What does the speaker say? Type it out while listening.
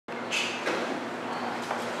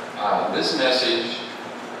This message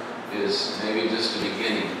is maybe just the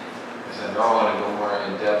beginning, because I know I want to go more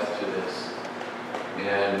in depth to this.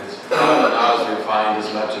 And it's probably not as refined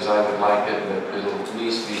as much as I would like it, but it'll at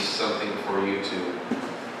least be something for you to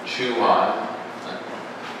chew on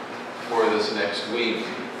for this next week.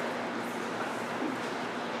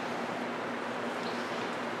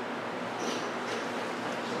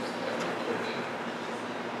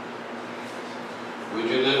 Would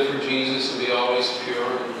you live for Jesus and be always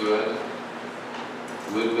pure and good?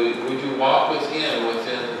 Would you walk with Him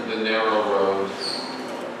within the narrow road?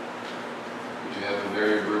 Would you have a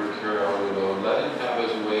very burden carry load? Let Him have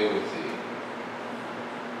His way with thee.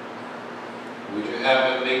 Would you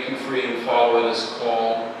have Him make you free and follow in His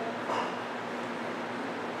call?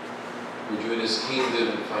 Would you in His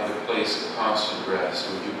kingdom find a place of constant rest?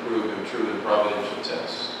 Would you prove Him true in providential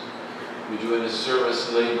tests? Would you in His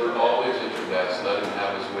service labor always at your best? Let Him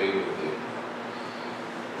have His way with you.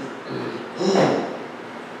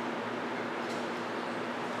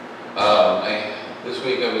 This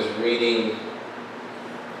week I was reading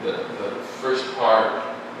the first part,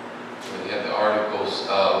 where they had the articles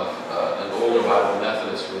of an older Bible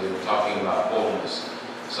Methodist where they were talking about holiness.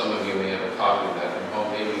 Some of you may have a copy of that at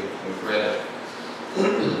home. Maybe you've read it.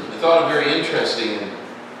 I thought it very interesting.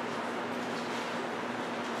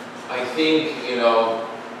 I think,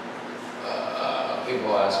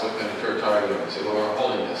 people ask, what kind of church are you? I say, well, we're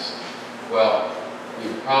Holiness. Well,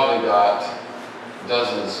 you've probably got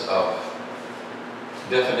dozens of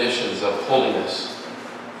definitions of holiness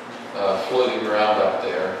floating around up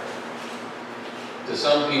there. To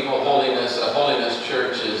some people, a holiness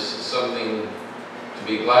church is something to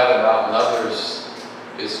be glad about, and others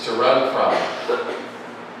is to run from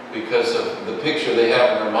because of the picture they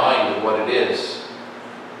have in their mind of what it is.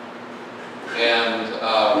 And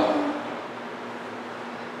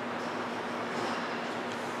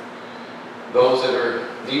those that are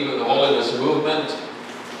deep in the holiness movement,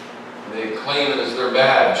 they claim it as their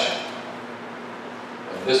badge.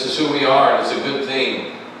 This is who we are, and it's a good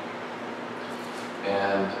thing.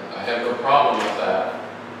 And I have no problem with that.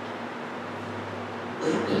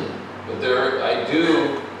 But I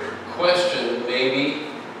do question maybe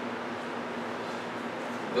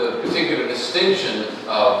the particular distinction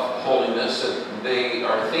of holiness that they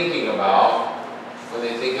are thinking about when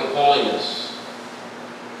they think of holiness.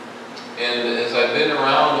 And as I've been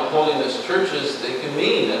around the holiness churches, they can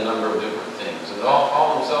mean a number of different things, and they all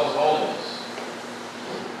call themselves holiness.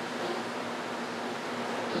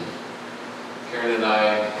 Karen and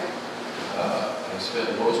I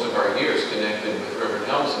spent most of our years connected with Reverend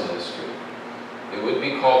Helm's ministry. It would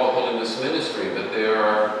be called the holiness ministry, but there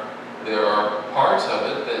are parts of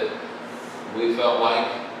it that we felt like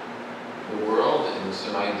the world and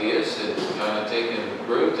some ideas had kind of taken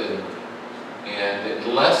root, and it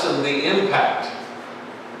lessened the impact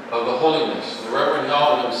of the holiness. The Reverend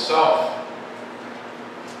Helm himself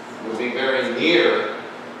would be very near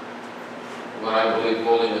what I believe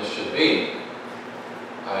holiness should be.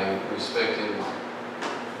 I respect him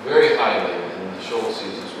very highly, and the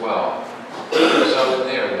Schultzes as well. There's some in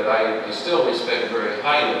there that I still respect very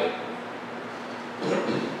highly.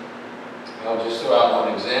 I'll just throw out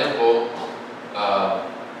one example.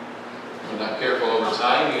 If you're not careful over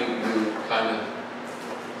time, you kind of,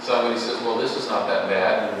 somebody says, well, this is not that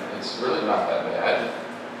bad, and it's really not that bad.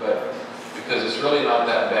 But because it's really not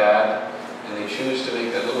that bad, and they choose to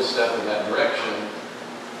make that little step in that direction,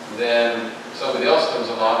 then somebody else comes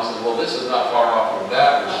along and says, well, this is not far off of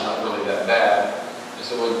that, it's not really that bad. And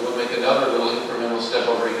so we'll make another little incremental step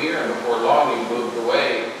over here, and before long you've moved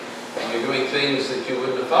away, and you're doing things that you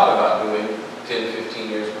wouldn't have thought about doing 10, 15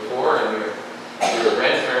 years before, and your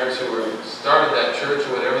grandparents who started that church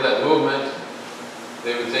or whatever, that movement,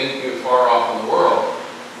 they would think you're far off in the world.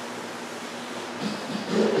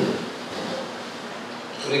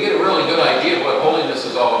 But to get a really good idea of what holiness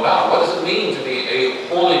is all about, what does it mean to be a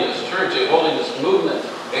holiness church, a holiness movement,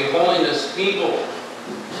 a holiness people?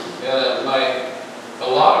 A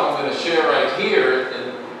lot of them I'm going to share right here,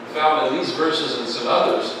 and found in these verses and some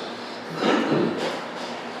others.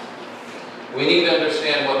 We need to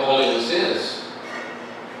understand what holiness is,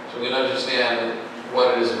 so we can understand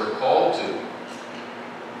what it is we're called to.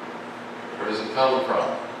 Where does it come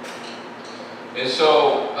from? And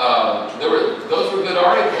so those were good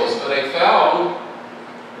articles, but I found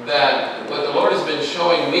that what the Lord has been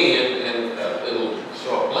showing me, and it'll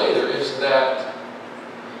show up later, is that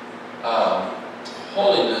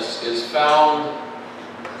holiness is found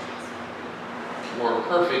more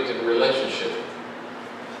perfect in relationship.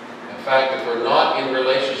 In fact, if we're not in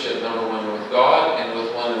relationship, number one, with God and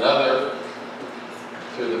with one another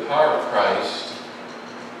through the power of Christ,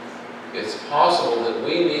 it's possible that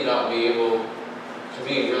we may not be able to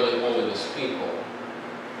be really holiness people.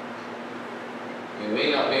 We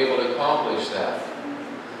may not be able to accomplish that.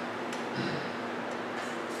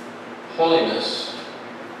 Holiness.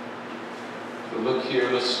 So look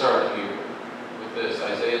here, let's start here with this.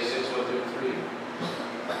 Isaiah 6, 1 through 3.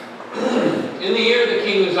 In the year that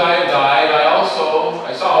King Uzziah died, I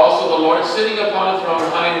saw also the Lord sitting upon a throne,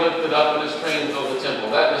 high and lifted up, and his train filled the temple.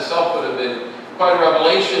 That in itself would have been quite a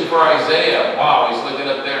revelation for Isaiah. Wow, he's looking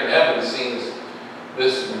up there in heaven, seeing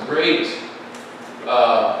this great,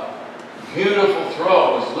 beautiful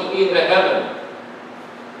throne. He's looking into heaven.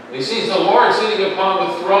 And he sees the Lord sitting upon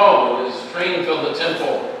the throne, and his train filled the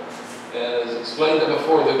temple. And as explained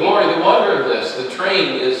before, the glory, the wonder of this, the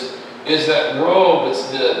train is that robe. It's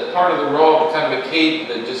the part of the robe, kind of a cape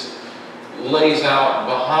that just lays out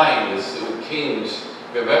behind us. The kings.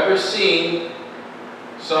 If you've ever seen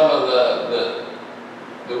some of the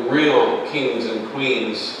real kings and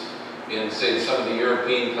queens in, say, some of the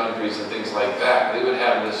European countries and things like that, they would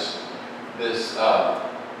have this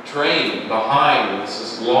train behind. It's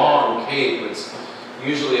this long cape. It's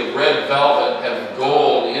usually of red velvet, have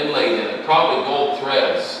gold inlaid in it, probably gold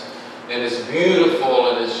threads. And it's beautiful,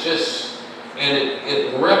 and it's just, and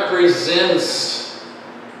it represents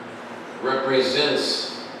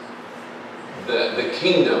the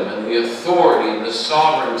kingdom and the authority and the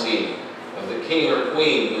sovereignty of the king or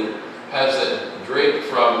queen who has it draped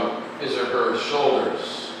from his or her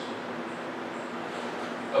shoulders.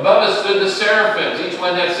 Above it stood the seraphims. Each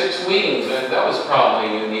one had 6 wings, and that was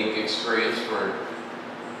probably a unique experience for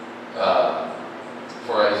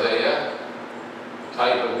Isaiah.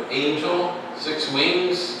 Type of angel, 6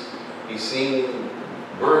 wings. He's seen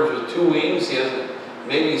birds with 2 wings. He hasn't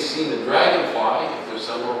maybe seen a dragonfly. If there's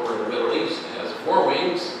some over in the Middle East, it has 4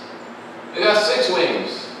 wings. They got 6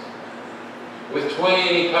 wings. With twain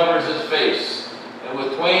he covers his face, and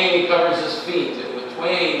with twain he covers his feet, and with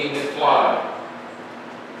twain he did fly.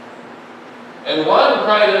 And one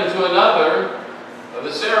cried unto another of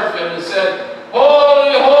the seraphim and said,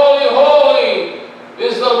 Holy, holy, holy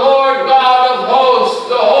is the Lord God of hosts.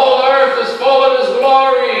 The whole earth is full of his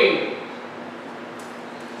glory.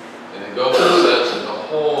 And it goes and says that the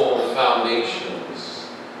whole foundations,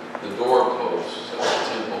 the doorposts of the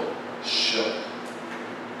temple shook.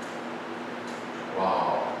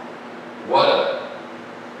 Wow. What a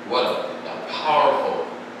powerful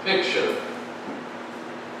picture.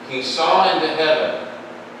 He saw into heaven.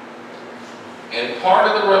 And part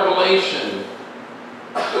of the revelation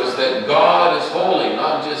was that God is holy,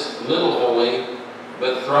 not just little holy,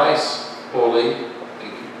 but thrice holy.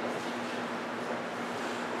 Thank you.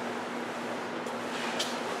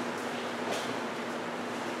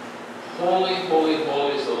 Holy, holy,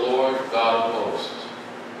 holy is the Lord God of hosts.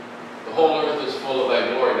 The whole earth is full of thy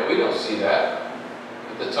glory. Now we don't see that.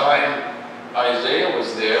 At the time Isaiah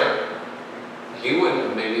was there, he wouldn't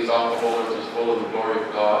have maybe thought the whole earth was full of the glory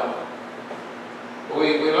of God.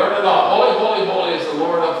 We learn it all. Holy, holy, holy is the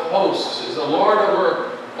Lord of hosts. Is the Lord over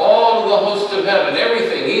all of the hosts of heaven.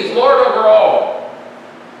 Everything. He's Lord over all.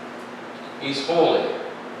 He's holy.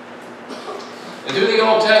 And through the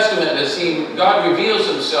Old Testament, as God reveals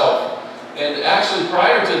himself, and actually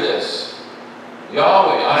prior to this,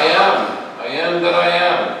 Yahweh, I am that I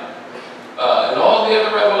am. And all the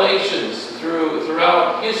other revelations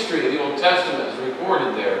throughout history of the Old Testament is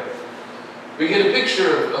recorded there. We get a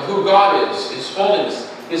picture of who God is, his holiness,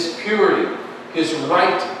 his purity, his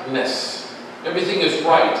rightness. Everything is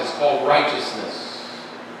right. It's called righteousness.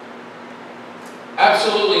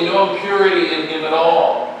 Absolutely no impurity in him at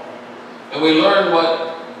all. And we learn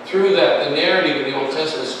through that, the narrative of the Old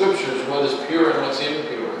Testament scriptures, what is pure and what's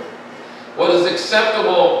impure. What is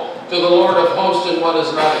acceptable to the Lord of hosts and what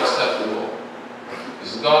is not acceptable.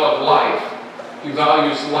 He's the God of life. He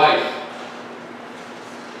values life.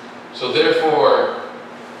 So therefore,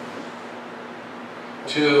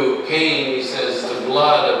 to Cain, he says, the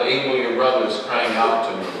blood of Abel, your brother, is crying out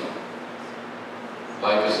to me.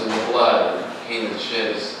 Life is in the blood, and Cain has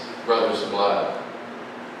shed his brother's blood.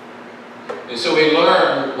 And so we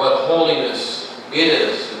learn what holiness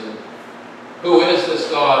is, and who is this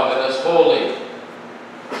God that is holy.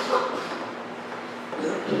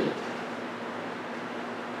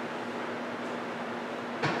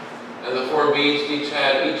 And the 4 beasts each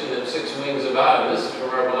of them 6 wings about him. This is from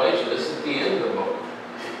Revelation. This is the end of the book.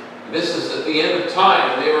 This is at the end of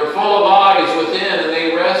time. And they were full of eyes within, and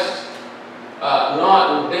they rest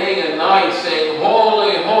not day and night, saying,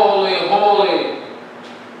 Holy, holy, holy,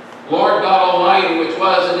 Lord God Almighty, which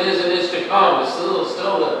was and is to come. It's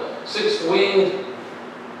still the 6-winged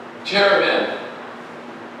cherubim.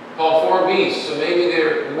 called four beasts. So maybe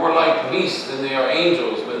they're more like beasts than they are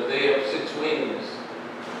angels, but they have 6 wings.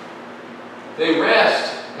 They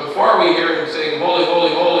rest. Before we hear him saying, holy,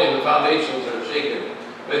 holy, holy, and the foundations are shaken.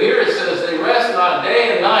 But here it says they rest not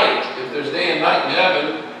day and night. If there's day and night in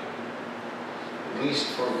heaven, at least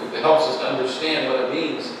it helps us to understand what it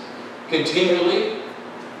means. Continually.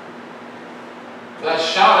 Let's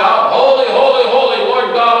shout out, holy, holy, holy,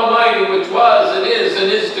 Lord God Almighty, which was, and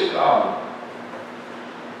is to come.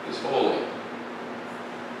 Is holy.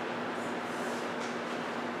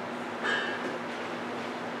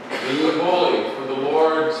 Be ye holy, for the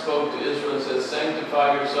Lord spoke to Israel and said,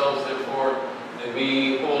 sanctify yourselves therefore, and be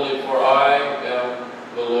ye holy, for I am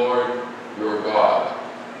the Lord your God.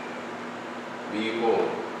 Be ye holy.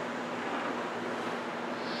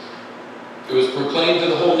 It was proclaimed to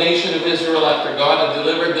the whole nation of Israel after God had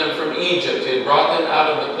delivered them from Egypt. He had brought them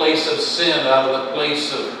out of the place of sin, out of the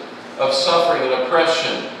place of suffering and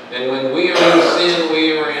oppression. And when we are in sin,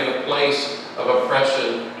 we are in a place of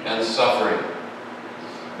oppression and suffering.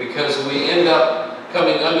 Because we end up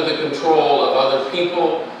coming under the control of other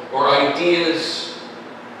people or ideas,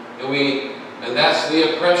 and that's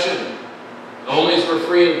the oppression. Only as we're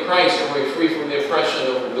free in Christ are we free from the oppression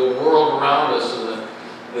of the world around us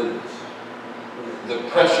and the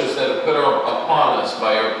pressures that are put upon us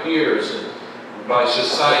by our peers and by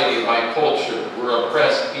society, by culture. We're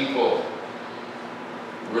oppressed people.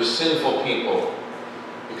 We're sinful people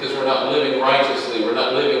because we're not living righteously. We're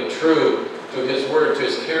not living true to His Word, to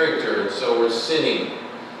His character, and so we're sinning.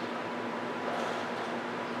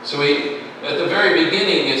 So at the very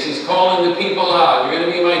beginning, as He's calling the people out, you're going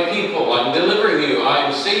to be my people, I'm delivering you,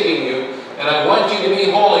 I'm saving you, and I want you to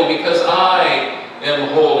be holy because I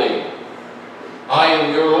am holy. I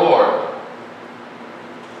am your Lord.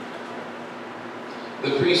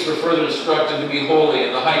 The priests were further instructed to be holy,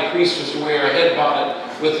 and the high priest was to wear a head bonnet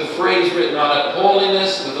with the phrase written on it,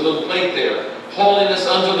 holiness, with a little plate there, holiness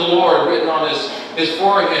unto the Lord, written on his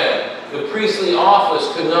forehead. The priestly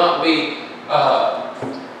office could not be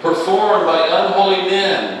performed by unholy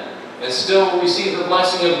men and still receive the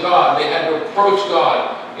blessing of God. They had to approach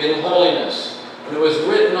God in holiness. And it was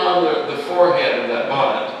written on the forehead of that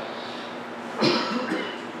bonnet.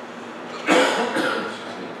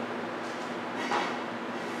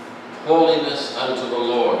 Holiness unto the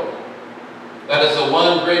Lord. That is the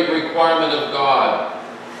one great requirement of God.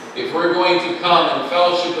 If we're going to come and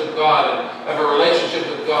fellowship with God and have a relationship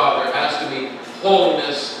with God, there has to be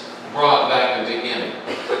holiness brought back into Him.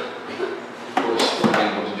 Of course, we're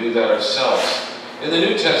able to do that ourselves. In the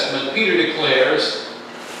New Testament, Peter declares,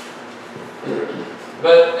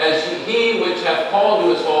 but as He which hath called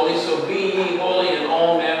you is holy, so be ye holy in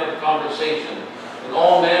all manner of conversation, in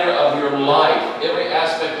all manner of your life, every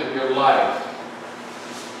aspect of your life.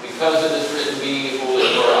 Because it is written, be ye holy,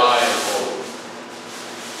 for I am holy.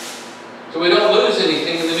 So we don't lose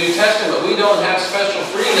anything in the New Testament. We don't have special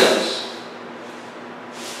freedoms.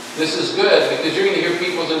 This is good because you're going to hear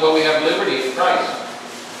people say, well, we have liberty in Christ.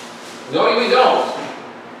 No, we don't.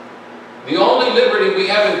 The only liberty we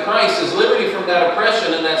have in Christ is liberty from that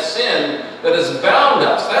oppression and that sin that has bound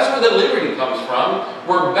us. That's where the liberty comes from.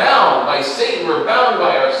 We're bound by Satan. We're bound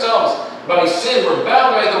by ourselves, by sin. We're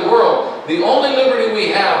bound by the world. The only liberty we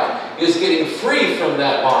have is getting free from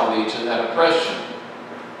that bondage and that oppression.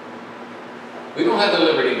 We don't have the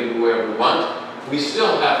liberty to do whatever we want. We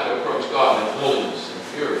still have to approach God in holiness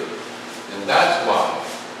and purity. And that's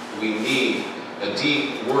why we need a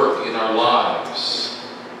deep work in our lives.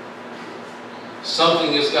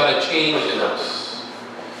 Something has got to change in us.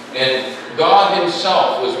 And God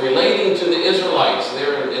Himself was relating to the Israelites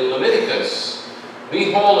there in Leviticus.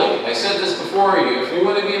 Be holy. I said this before you. If you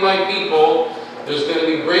want to be my people, there's going to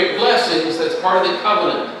be great blessings. That's part of the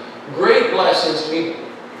covenant. Great blessings to be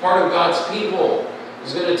part of God's people.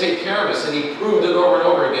 He's going to take care of us, and He proved it over and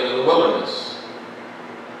over again in the wilderness.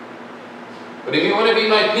 But if you want to be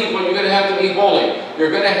my people, you're going to have to be holy.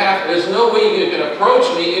 There's no way you can approach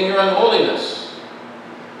me in your unholiness.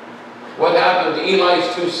 What happened to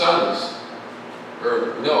Eli's 2 sons?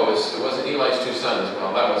 No, it wasn't Eli's 2 sons.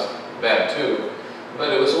 Well, that was bad too. But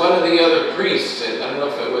it was one of the other priests. I don't know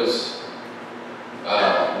if it was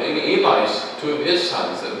maybe Eli's 2 of his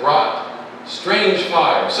sons that brought strange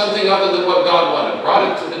fire, something other than what God wanted,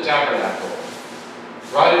 brought it to the tabernacle.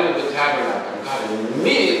 Brought it into the tabernacle, and God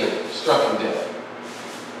immediately struck him dead.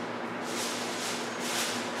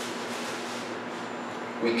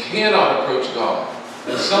 We cannot approach God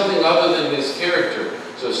in something other than His character.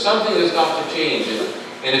 So something has got to change.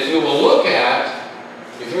 And if you will look at,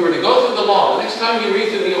 if you were to go through the law, the next time you read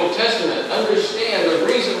through the Old Testament, understand the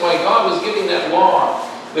reason why God was giving that law,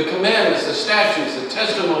 the commandments, the statutes, the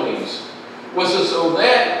testimonies, was so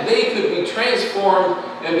that they could be transformed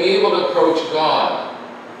and be able to approach God.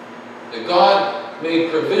 That God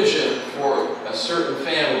made provision for a certain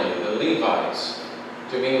family, the Levites,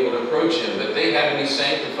 to be able to approach Him, but they had to be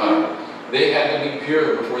sanctified. They had to be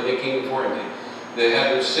pure before they came before Him. They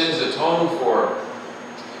had their sins atoned for,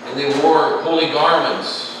 and they wore holy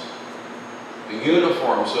garments, a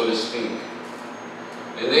uniform, so to speak.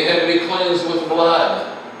 And they had to be cleansed with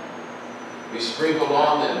blood. Be sprinkled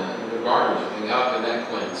on them and their garments. You think, how can that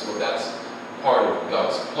cleanse? Well, that's part of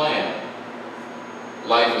God's plan.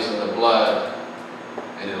 Life is in the blood,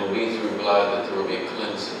 and it'll be through blood that there will be a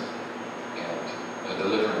cleansing and a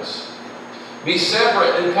deliverance. Be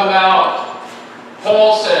separate and come out.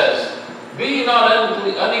 Paul says, be not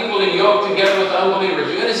unequally yoked together with unbelievers.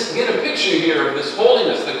 You're going to get a picture here of this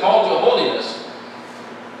holiness, the call to holiness.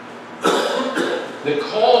 The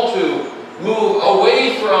call to move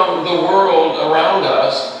away from the world around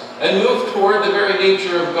us and move toward the very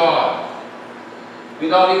nature of God. Be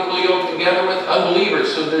not equally yoked together with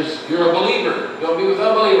unbelievers. So you're a believer. Don't be with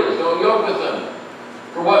unbelievers. Don't yoke with them.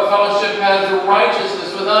 For what fellowship has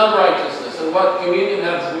righteousness with unrighteousness? And what communion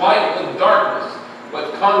has light with darkness?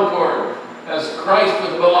 What concord has Christ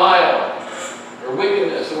with Belial? Or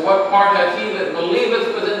wickedness? Or what part hath he that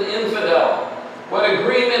believeth with an infidel? What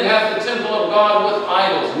agreement hath the temple of God with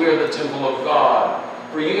idols? We are the temple of God.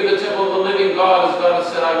 For you are the temple of the living God, as God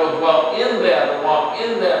has said, I will dwell in them and walk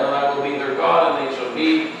in them, and I will be their God, and they shall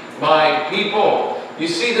be my people. You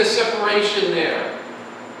see the separation there.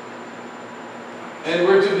 And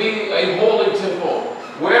we're to be a holy temple.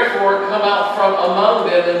 Wherefore, come out from among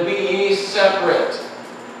them, and be ye separate.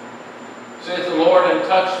 Saith the Lord, and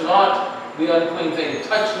touch not the unclean thing.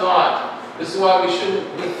 Touch not. This is why we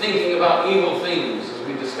shouldn't be thinking about evil things, as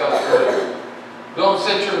we discussed earlier. Don't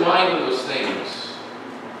set your mind to those things.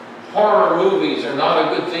 Horror movies are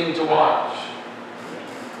not a good thing to watch.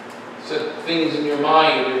 Set things in your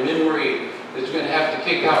mind, your memory, that you're going to have to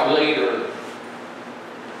kick out later.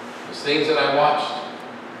 There's things that I watched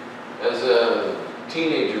as a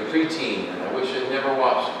teenager, preteen, and I wish I'd never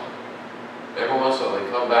watched them. Every once in a while they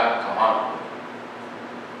come back to haunt me.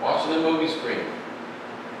 Watching the movie screen.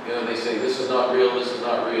 You know, they say, this is not real, this is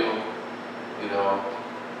not real. You know,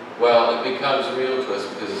 well, it becomes real to us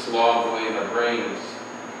because it's logged away in our brains.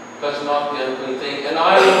 Touch not the unclean thing, and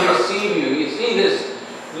I will receive you. You see this,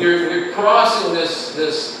 you're crossing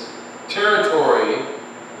this territory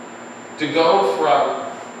to go from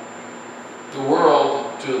the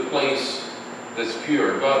world to a place that's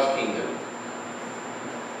pure, God's kingdom.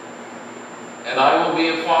 And I will be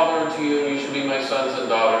a father unto you, and you shall be my sons and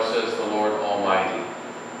daughters, says the Lord Almighty.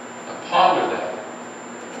 Now ponder that.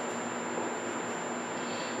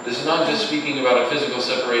 This is not just speaking about a physical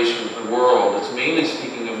separation from the world. It's mainly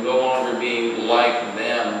speaking of no longer being like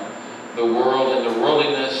them, the world and the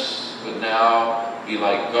worldliness, but now be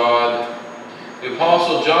like God. The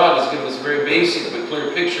Apostle John has given us a very basic but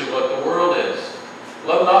clear picture of what the world is.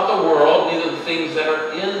 Love not the world, neither the things that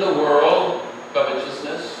are in the world,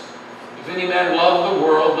 covetousness. If any man love the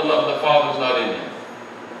world, the love of the Father is not in him.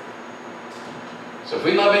 So if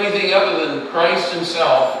we love anything other than Christ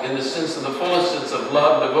Himself, in the sense of the fullest sense of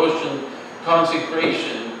love, devotion,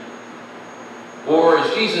 consecration, or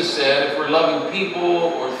as Jesus said, if we're loving people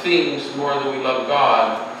or things more than we love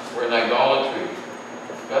God, we're in idolatry.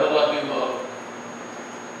 We've got to love Him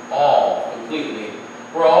all, completely.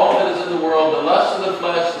 For all that is in the world, the lust of the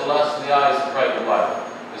flesh, the lust of the eyes, the pride of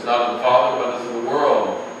life, is not of the Father, but is in the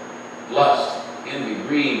world. Lust, envy,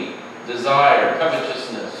 greed, desire,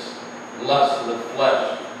 covetousness, lust of the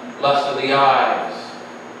flesh, lust of the eyes,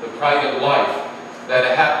 the pride of life,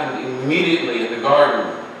 that happened immediately in the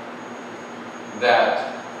garden.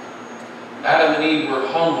 That Adam and Eve were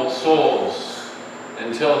humble souls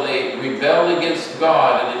until they rebelled against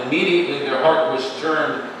God, and immediately their heart was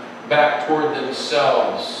turned back toward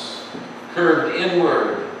themselves, curved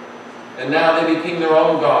inward, and now they became their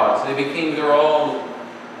own gods. They became their own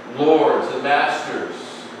lords and masters.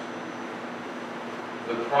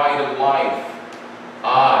 The pride of life.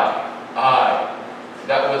 I.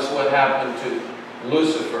 That was what happened to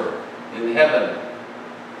Lucifer in heaven.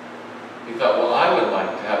 He thought, well, I would like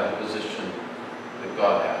to have the position that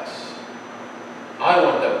God has. I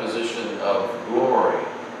want that position of glory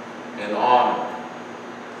and honor.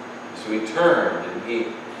 So he turned, and he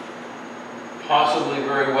possibly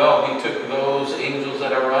very well, he took those angels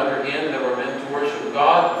that were under him that were meant to worship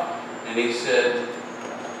God, and he said,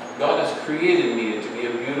 God has created me to be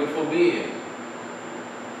a beautiful being.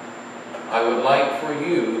 I would like for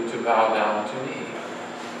you to bow down to me.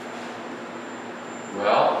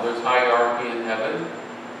 Well, there's hierarchy in heaven.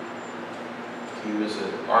 He was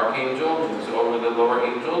an archangel, he was over the lower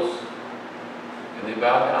angels, and they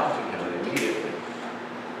bowed down to him immediately.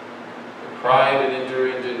 The pride that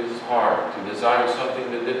entered into his heart to desire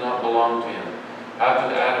something that did not belong to him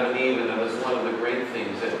happened to Adam and Eve, and that is one of the great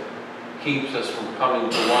things that keeps us from coming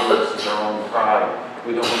to oneness is our own pride.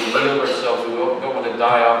 We don't want to yield ourselves, we don't want to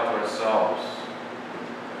die out to ourselves.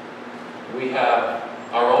 We have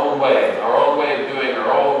our own way of doing,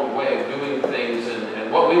 our own way of doing things,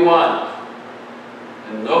 and what we want.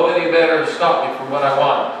 And nobody better stop me from what I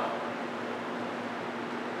want.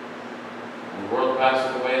 And the world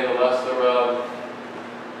passeth away, and the lust thereof.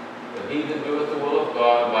 But he that doeth the will of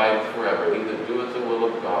God abideth forever. He that doeth the will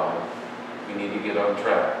of God. We need to get on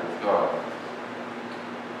track with God.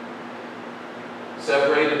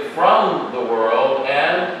 Separated from the world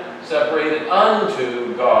and separated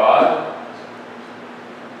unto God,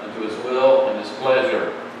 unto his will and his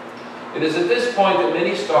pleasure. It is at this point that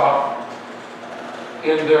many stop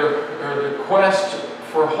in their quest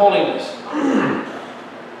for holiness.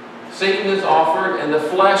 Satan is offered, and the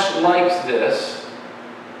flesh likes this.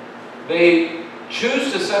 They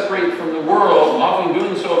choose to separate from the world, often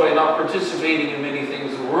doing so by not participating in many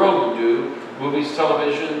things the world would do, movies,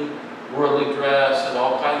 television, worldly dress, and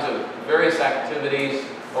all kinds of various activities.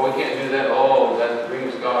 Oh, we can't do that. Oh, that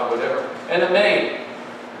grieves God, whatever. And it may.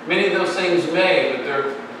 Many of those things may, but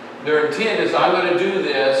their intent is, I'm going to do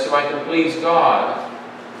this so I can please God,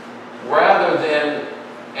 rather than,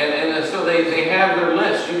 and so they have their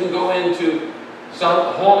list. You can go into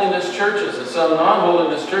some holiness churches and some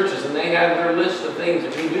non-holiness churches, and they have their list of things.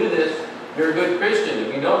 If you do this, you're a good Christian.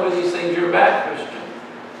 If you don't do these things, you're a bad Christian.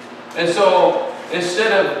 And so,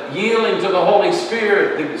 instead of yielding to the Holy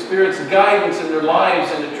Spirit, the Spirit's guidance in their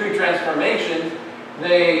lives and the true transformation,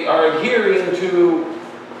 they are adhering to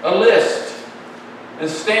a list and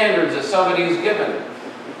standards that somebody's given.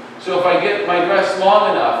 So if I get my dress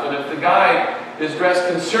long enough, and if the guy is dressed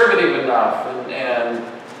conservative enough and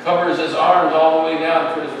covers his arms all the way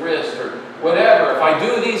down to his wrist or whatever, if I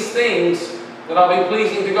do these things, then I'll be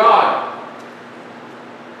pleasing to God.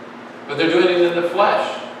 But they're doing it in the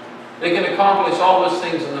flesh. They can accomplish all those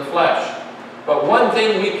things in the flesh. But one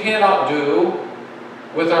thing we cannot do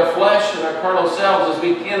with our flesh and our carnal selves is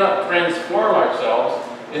we cannot transform ourselves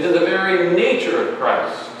into the very nature of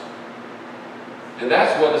Christ. And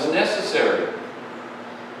that's what is necessary.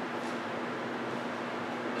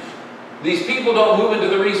 These people don't move into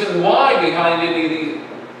the reason why behind any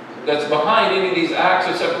of these acts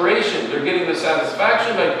of separation. They're getting the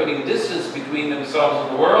satisfaction by putting distance between themselves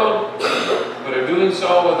and the world, but are doing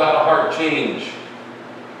so without a heart change.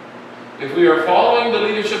 If we are following the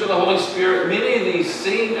leadership of the Holy Spirit, many of these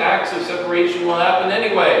same acts of separation will happen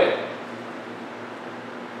anyway.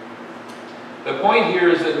 The point here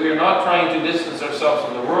is that we are not trying to distance ourselves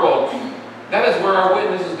from the world. That is where our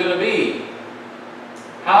witness is going to be.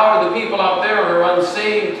 How are the people out there who are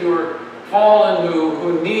unsaved, who are fallen,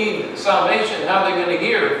 who need salvation, how are they going to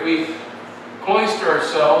hear if we cloister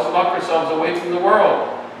ourselves, lock ourselves away from the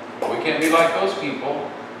world? We can't be like those people.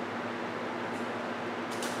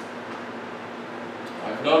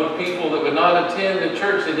 I've known of people that would not attend the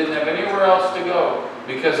church. They didn't have anywhere else to go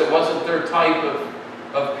because it wasn't their type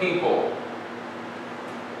of people.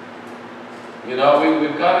 You know,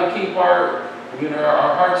 we've got to keep our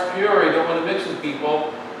hearts pure. You don't want to mix with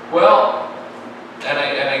people. Well, and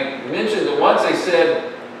I mentioned that once I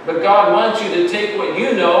said, but God wants you to take what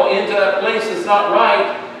you know into that place that's not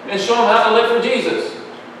right and show them how to live for Jesus.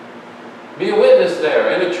 Be a witness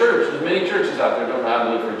there in a church. There's many churches out there that don't know how to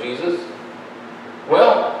live for Jesus.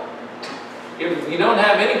 Well, if you don't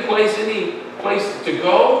have any place to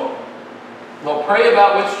go, well, pray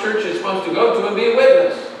about which church you're supposed to go to and be a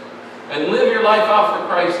witness. And live your life out for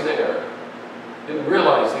Christ there. Didn't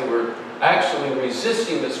realize they were actually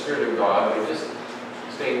resisting the Spirit of God. They just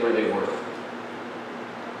stayed where they were.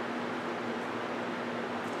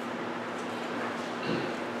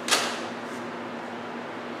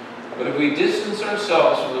 But if we distance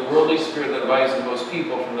ourselves from the worldly spirit that abides in most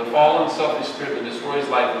people, from the fallen, selfish spirit that destroys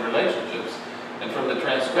life and relationships, and from the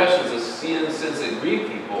transgressions of sin and sins that grieve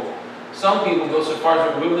people, some people go so far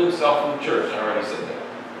as to remove themselves from the church. I already said that.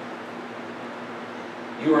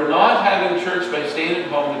 You are not having church by staying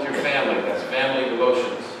at home with your family. That's family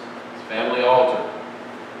devotions. It's family altar.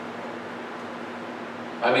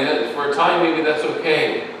 I mean, for a time, maybe that's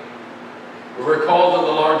okay. But we're called to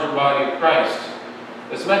the larger body of Christ.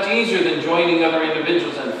 It's much easier than joining other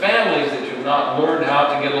individuals and families that you've not learned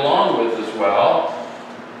how to get along with as well.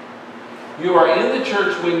 You are in the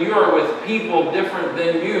church when you are with people different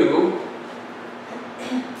than you,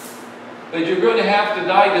 but you're going to have to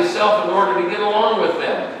die to self in order to get along with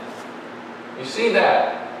them. You see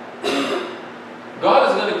that? God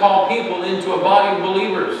is going to call people into a body of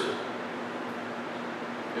believers.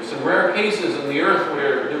 There's some rare cases in the earth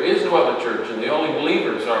where there is no other church, and the only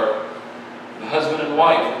believers are the husband and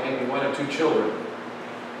wife, and maybe one or two children.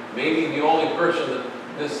 Maybe the only person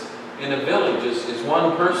in a village is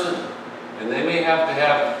one person, and they may have to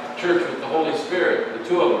have church with the Holy Spirit, the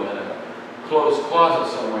two of them, in a closed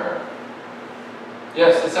closet somewhere.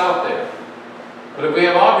 Yes, it's out there. But if we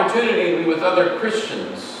have opportunity to be with other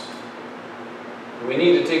Christians, we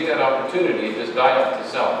need to take that opportunity and just die off to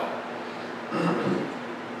self.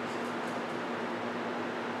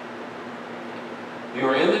 You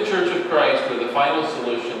are in the Church of Christ where the final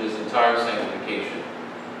solution is entire sanctification.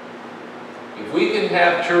 If we can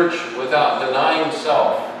have church without denying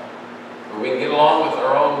self, or we can get along with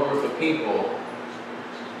our own group of people,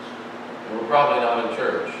 then we're probably not in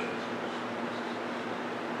church.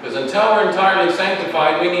 Because until we're entirely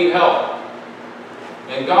sanctified, we need help.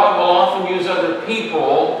 And God will often use other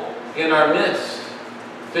people in our midst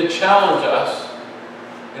to challenge us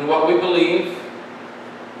in what we believe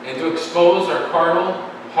and to expose our carnal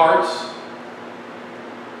hearts.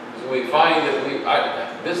 So we find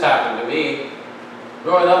that this happened to me.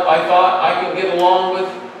 Growing up, I thought I could get along with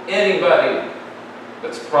anybody.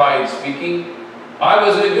 That's pride speaking. I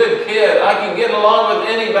was a good kid. I can get along with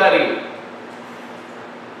anybody.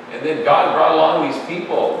 And then God brought along these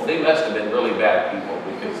people. They must have been really bad people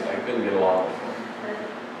because I couldn't get along with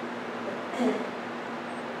them.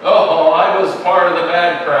 Oh, I was part of the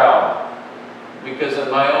bad crowd. Because in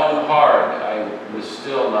my own heart, I was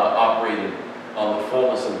still not operating on the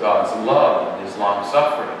fullness of God's love and His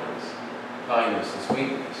long-suffering, His kindness and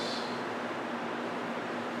sweetness.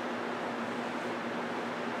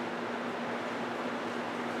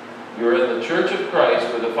 You are in the Church of Christ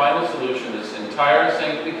where the final solution is entire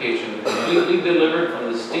sanctification, completely delivered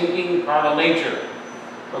from the stinking carnal nature,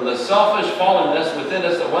 from the selfish fallenness within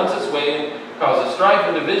us that wants its way and causes strife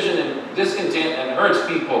and division and discontent and hurts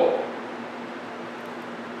people.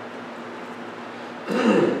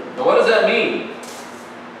 Now, what does that mean?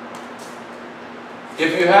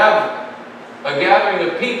 If you have a gathering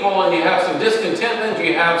of people and you have some discontentment,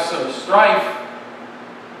 you have some strife.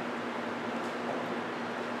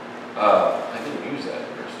 I didn't use that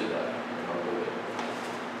verse, did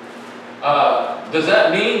I? Does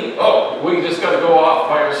that mean, oh, we just got to go off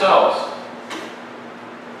by ourselves?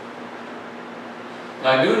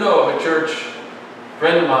 I do know of a church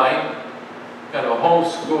friend of mine, kind of a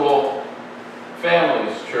homeschool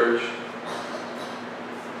family's church.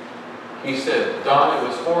 He said, Don, it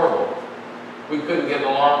was horrible. We couldn't get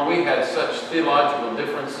along. We had such theological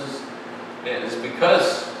differences. And it's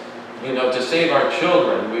because, to save our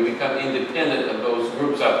children, we become independent of those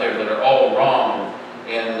groups out there that are all wrong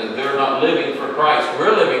and they're not living for Christ.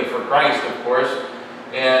 We're living for Christ, of course,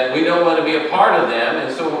 and we don't want to be a part of them.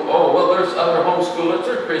 And so, there's other homeschoolers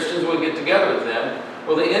or Christians, we'll get together with them.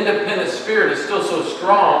 Well, the independent spirit is still so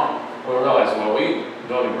strong, we'll realize, we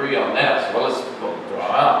don't agree on that, so let's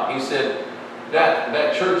draw out. He said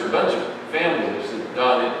that church, a bunch of families that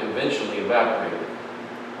Don eventually evaporated.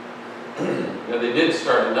 Now, they did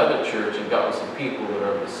start another church and got with some people that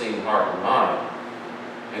are of the same heart and mind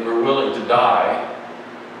and were willing to die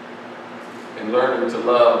and learning to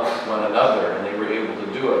love one another, and they were able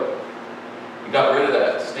to do it. We got rid of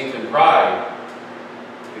that stinking pride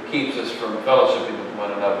that keeps us from fellowshipping with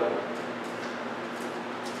one another.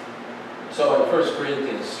 So in 1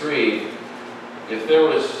 Corinthians 3, if there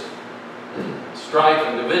was strife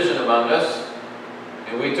and division among us,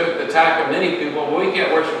 and we took the tack of many people, we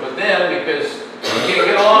can't worship with them because we can't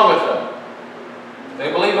get along with them.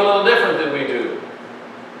 They believe a little different than we do.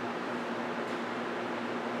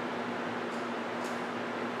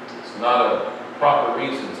 It's not a proper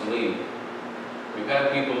reason to leave. We've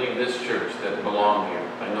had people leave this church that belong here.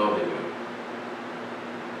 I know they do.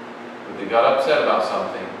 But they got upset about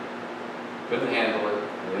something, couldn't handle it,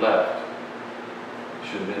 and they left.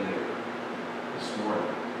 Should have been here this morning.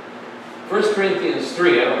 1 Corinthians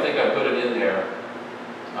 3, I don't think I put it in there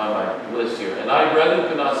on my list here. And I, brethren,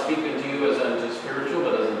 could not speak unto you as unto spiritual,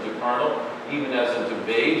 but as unto carnal, even as unto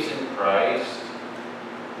babes in Christ.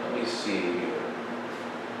 Let me see here.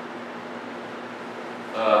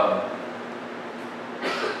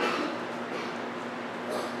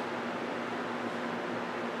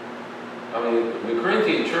 The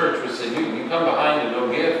Corinthian church was saying, you come behind and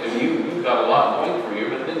no gift, and you've got a lot going for you.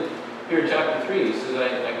 But then here in chapter 3, he says,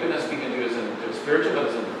 I could not speak unto you as unto spiritual, but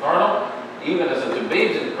as unto carnal, even as unto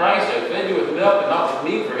babes in Christ. I fed you with milk and not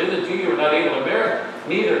with meat, for hitherto you were not able to bear it,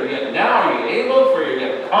 neither yet now are you able, for you're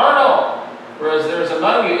yet carnal. Whereas there's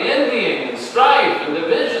among you envying and strife and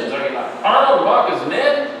divisions. Are you not carnal, walk as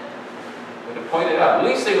men? But to point it out, at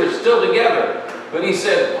least they were still together. But he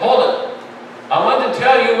said, hold it. I want to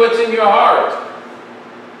tell you what's in your heart,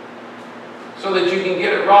 so that you can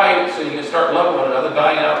get it right, so you can start loving one another,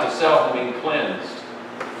 dying out to self and being cleansed.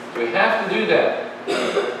 We have to do that.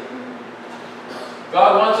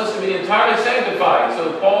 God wants us to be entirely sanctified.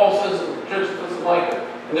 So Paul says in the church of Thessalonica,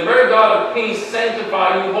 and the very God of peace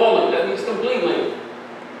sanctify you wholly. That means completely.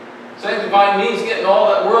 Sanctify means getting all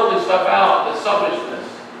that worldly stuff out, the selfishness,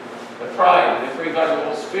 the pride, the free God, the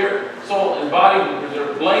whole spirit, soul, and body to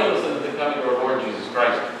preserve blameless unto the coming of our Lord Jesus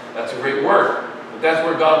Christ. That's a great work. But that's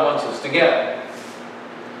where God wants us to get.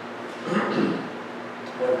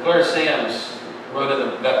 When Claire Sams wrote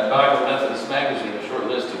in that Bible Methodist magazine a short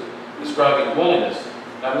list of describing holiness.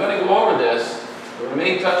 Now I'm going to go over this. We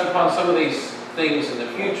may touch upon some of these things in the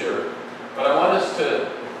future, but I want us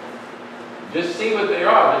to just see what they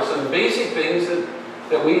are. There's some basic things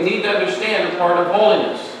that we need to understand are part of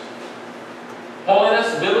holiness.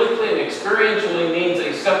 Holiness, biblically and experientially, means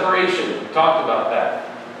a separation. We talked about that.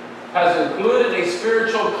 Has included a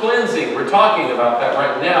spiritual cleansing. We're talking about that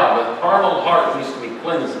right now. The carnal heart needs to be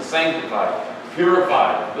cleansed and sanctified,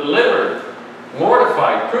 purified, delivered,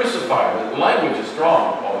 mortified, crucified. The language is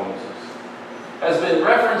strong, Paul uses. Has been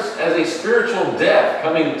referenced as a spiritual death,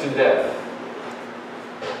 coming to death.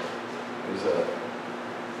 There's a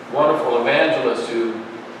wonderful evangelist who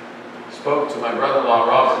spoke to my brother-in-law,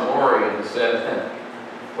 Robert Morey, and said,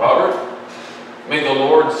 Robert, may the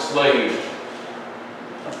Lord slay you.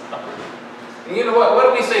 You know what? What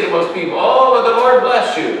do we say to most people? Oh, well, the Lord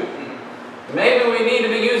bless you. Maybe we need to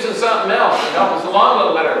be using something else to help us along a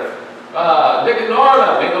little better. Dick and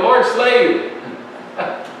Norma, may the Lord slay you.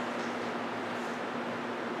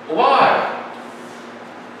 Why?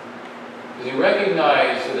 Because you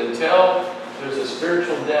recognize that until there's a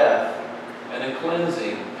spiritual death and a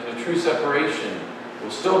cleansing and a true separation,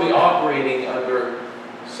 we'll still be operating under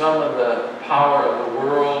some of the power of the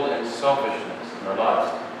world and selfishness in our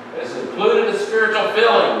lives. It's included a spiritual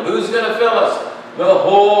filling. Who's going to fill us? The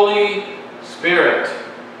Holy Spirit,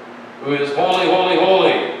 who is holy, holy,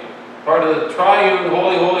 holy. Part of the triune,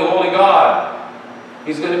 holy, holy, holy God.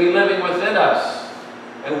 He's going to be living within us.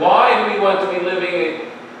 And why do we want to be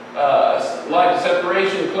living a life of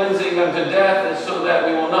separation, cleansing unto death, is so that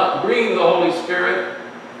we will not grieve the Holy Spirit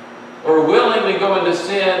or willingly go into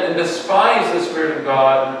sin and despise the Spirit of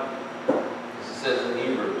God, as it says in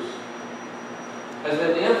Hebrews. Has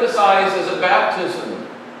been emphasized as a baptism.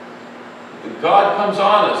 That God comes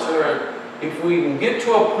on us. If we can get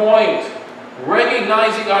to a point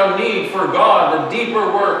recognizing our need for God, the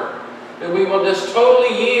deeper work, that we will just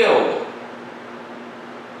totally yield.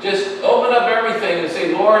 Just open up everything and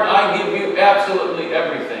say, Lord, I give you absolutely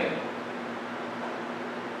everything.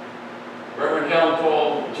 Reverend Helm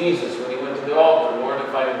told Jesus when he went to the altar, Lord,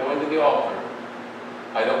 if I am going to the altar,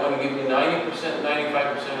 I don't want to give you 90%,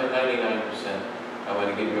 95%, or 99%. I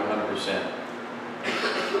want to give you 100%.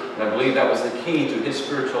 And I believe that was the key to his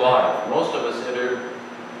spiritual life. Most of us entered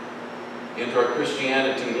into our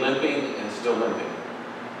Christianity limping and still limping.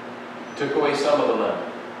 Took away some of the limp,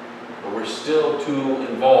 but we're still too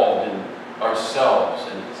involved in ourselves,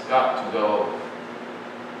 and it's got to go.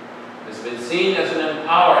 It's been seen as an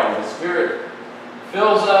empowering. The Spirit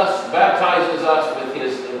fills us, baptizes us with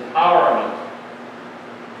his empowerment,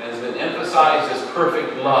 and has been emphasized as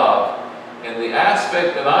perfect love. And the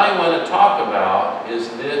aspect that I want to talk about is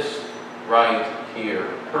this right here,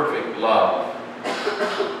 perfect love.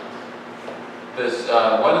 This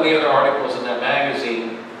one of the other articles in that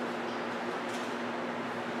magazine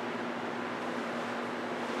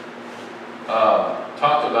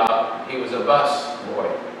talked about he was a bus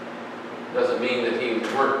boy. Doesn't mean that he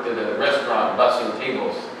worked at a restaurant bussing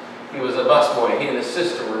tables. He was a bus boy. He and his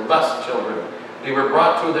sister were bus children. They were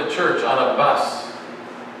brought to the church on a bus,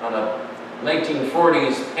 on a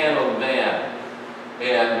 1940s paneled van.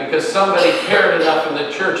 And because somebody cared enough in the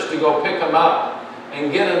church to go pick him up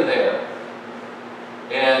and get him there.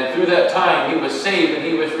 And through that time he was saved, and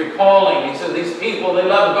he was recalling, he said, these people, they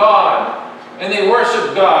love God and they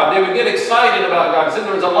worship God. They would get excited about God. He said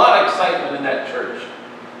there was a lot of excitement in that church.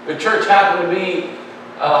 The church happened to be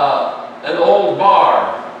an old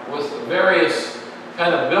bar with various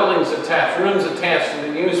kind of buildings attached, rooms attached,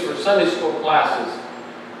 and they used for Sunday school classes.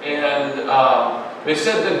 And they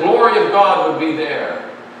said the glory of God would be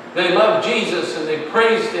there. They loved Jesus and they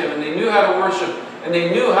praised him and they knew how to worship and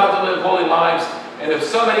they knew how to live holy lives. And if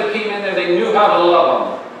somebody came in there, they knew how to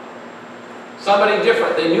love them. Somebody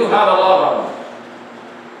different, they knew how to love them.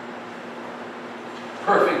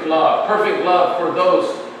 Perfect love for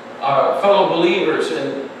those fellow believers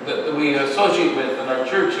that we associate with in our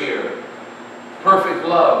church here. perfect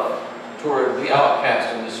love toward the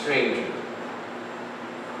outcast and the stranger.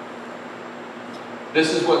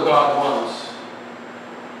 This is what God wants.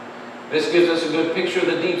 This gives us a good picture of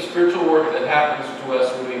the deep spiritual work that happens to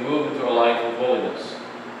us when we move into a life of holiness.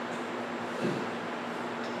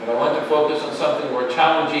 But I want to focus on something more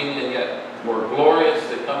challenging and yet more glorious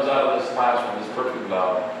that comes out of this last one, this perfect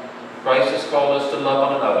love. Christ has called us to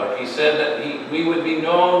love one another. He said that we would be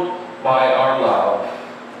known by our love.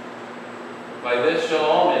 By this shall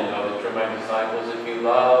all men know that you're my disciples, if you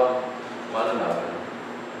love one another.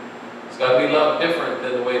 It's got to be loved different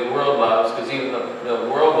than the way the world loves, because even the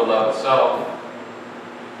world will love itself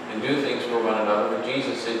and do things for one another. But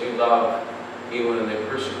Jesus said, you love even when they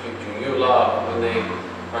persecute you. You love when they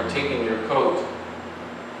are taking your coat.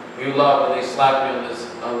 You love when they slap you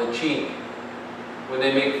on the cheek. When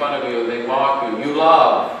they make fun of you, they mock you. You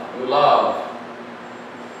love. You love.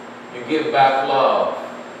 You give back love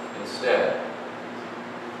instead.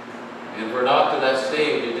 And if we're not to that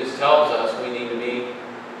stage, it just tells us we need to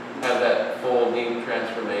have that full, deep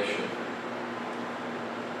transformation.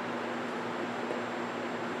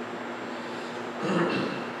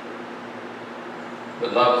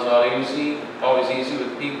 But love is not always easy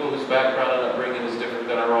with people whose background and upbringing is different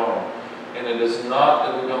than our own. And it is not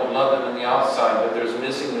that we don't love them on the outside, but there's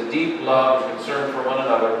missing the deep love and concern for one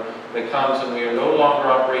another that comes when we are no longer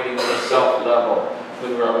operating at a self level.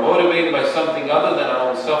 When we are motivated by something other than our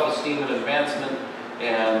own self-esteem and advancement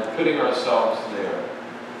and putting ourselves there.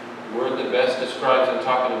 The word that best describes what I'm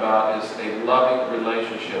talking about is a loving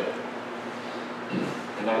relationship.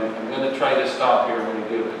 And I'm going to try to stop here when we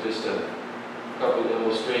give just a couple of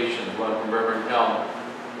illustrations. One from Reverend Helm.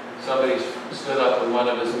 Somebody stood up in one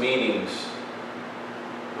of his meetings,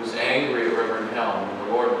 was angry at Reverend Helm, and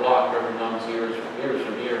the Lord blocked Reverend Helm's ears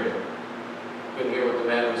from hearing. Couldn't hear what the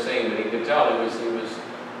man was saying, but he could tell he was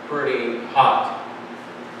pretty hot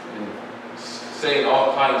and saying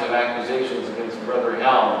all kinds of accusations against Brother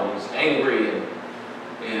Helm. And he was angry,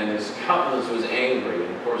 and his countenance was angry.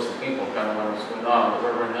 And of course, the people kind of wondered what's going on.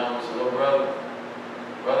 But Reverend Helm said, "Oh,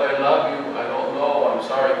 brother, I love you. I don't know. I'm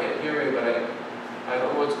sorry I can't hear you, but I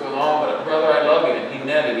don't know what's going on, but brother, I love you." And he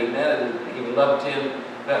netted. He loved him,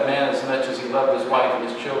 that man, as much as he loved his wife and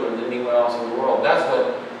his children than anyone else in the world. That's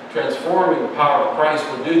what transforming the power of Christ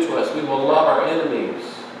will do to us. We will love our enemies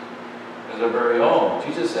as our very own.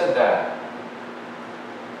 Jesus said that.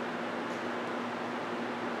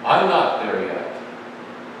 I'm not there yet.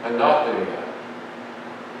 I'm not there yet.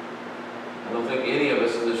 I don't think any of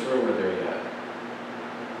us in this room are there yet.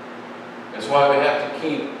 That's why we have to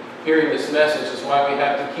keep hearing this message. That's why we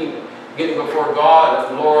have to keep getting before God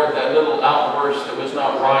and Lord, that little outburst that was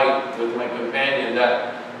not right with my companion,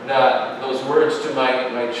 those words to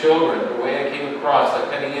my children, the way I came across,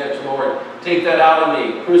 that cutting edge, Lord, take that out of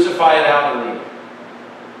me. Crucify it out of me.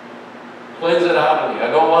 Cleanse it out of me.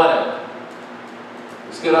 I don't want it.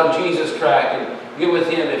 Let's get on Jesus' track and get with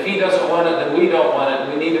Him. If He doesn't want it, then we don't want it.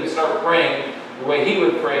 And we need to start praying the way He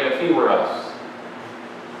would pray if He were us.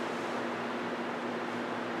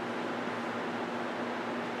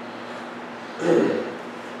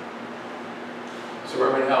 So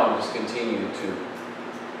Reverend Helm just continued to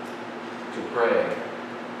pray.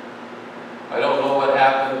 I don't know what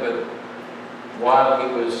happened, but while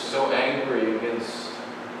he was so angry against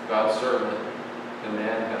God's servant, the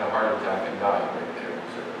man had a heart attack and died right there in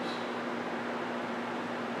the service.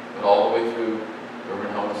 But all the way through,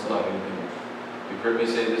 Reverend Helm was loving him. You've heard me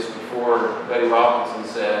say this before. Betty Robinson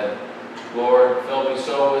said, "Lord, fill me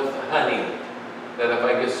so with honey that if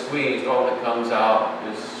I get squeezed, all that comes out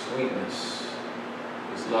is sweetness,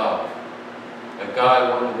 is love." That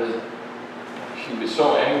God he was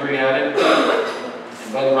so angry at him,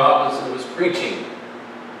 and Betty Robinson was preaching.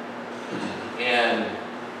 And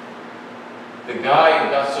the guy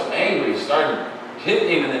got so angry, started hitting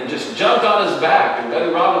him, and then just jumped on his back, and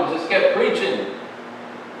Betty Robinson just kept preaching.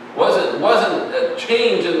 Wasn't a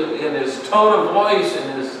change in his tone of voice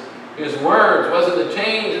and his words, wasn't a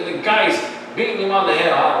change, and the guy's beating him on the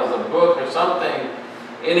head. Oh, it was a book or something.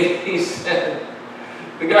 And he said,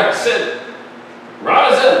 the guy said,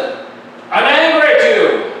 "Robinson, I'm angry at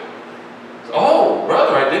you." Said, "Oh,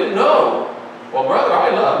 brother, I didn't know." "Well, brother, I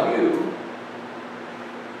love you."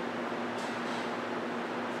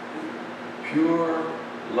 Pure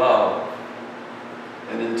love.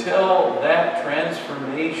 And until that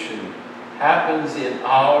transformation happens in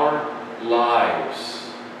our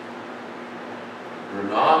lives, we're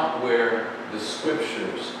not where the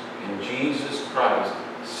Scriptures in Jesus Christ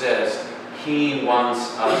says He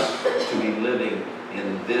wants us to be living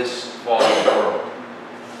in this fallen world.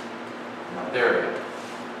 We're not there yet.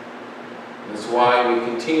 That's why we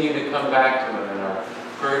continue to come back to Him in our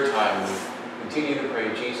prayer time. We continue to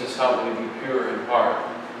pray, Jesus, help me to be pure in heart.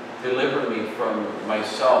 Deliver me from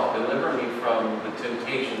myself. Deliver me from the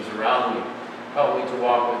temptations around me. Help me to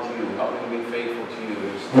walk with you. Help me to be faithful to you.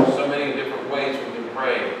 There's so many different ways we can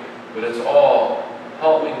pray, but it's all,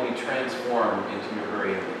 help me to be transformed into your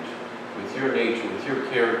very image, with your nature, with your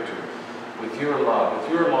character, with your love,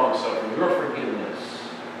 with your long-suffering, your forgiveness.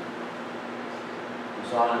 It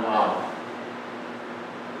goes on and on.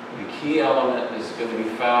 The key element is going to be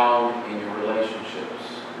found in your relationships.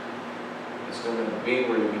 It's going to be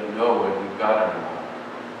where you're going to know whether you've got it or not.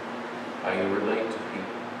 How you relate to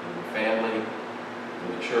people, in your family,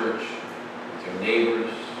 in the church, with your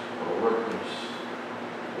neighbors or workers,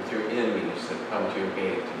 with your enemies that come to your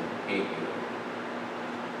gate and hate you,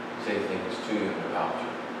 say things to you and about you,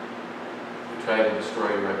 who try to destroy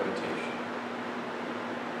your reputation.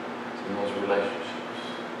 It's in those relationships.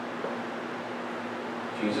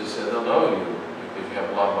 Jesus said they'll know you because you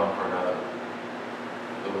have love one for another.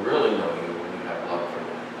 They'll really know you when you have love for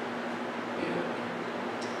them.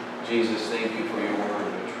 Yeah. Jesus, thank you for your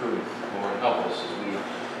word of truth. Lord, help us as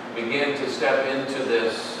we begin to step into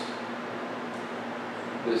this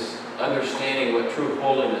understanding what true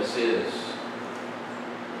holiness is.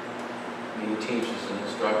 May you teach us and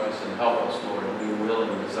instruct us and help us, Lord, and be willing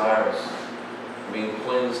and desirous, being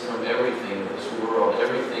cleansed from everything of this world,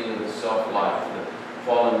 everything of this self-life. The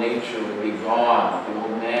fallen nature would be gone, the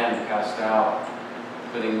old man cast out,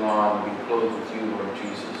 putting on, be clothed with you, Lord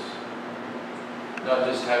Jesus. Not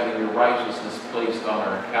just having your righteousness placed on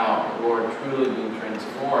our account, but Lord, truly being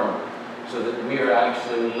transformed so that we are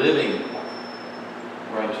actually living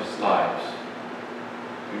righteous lives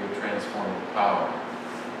through your transforming power.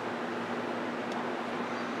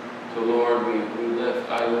 So Lord,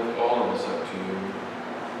 I lift all of us up to you,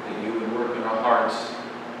 that you would work in our hearts.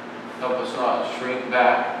 Help us not shrink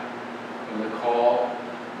back from the call,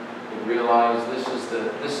 but realize this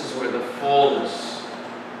is where the fullness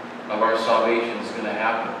of our salvation is going to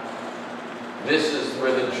happen. This is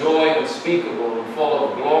where the joy unspeakable and full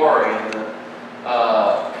of glory and the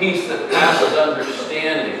peace that passes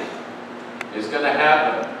understanding is going to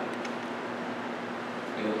happen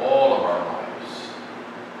in all of our lives.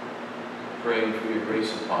 Praying for your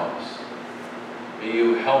grace upon us. May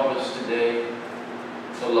you help us today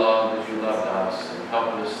to love as you loved us, and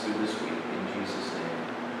help us through this week. In Jesus' name,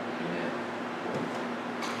 amen.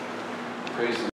 Praise the Lord.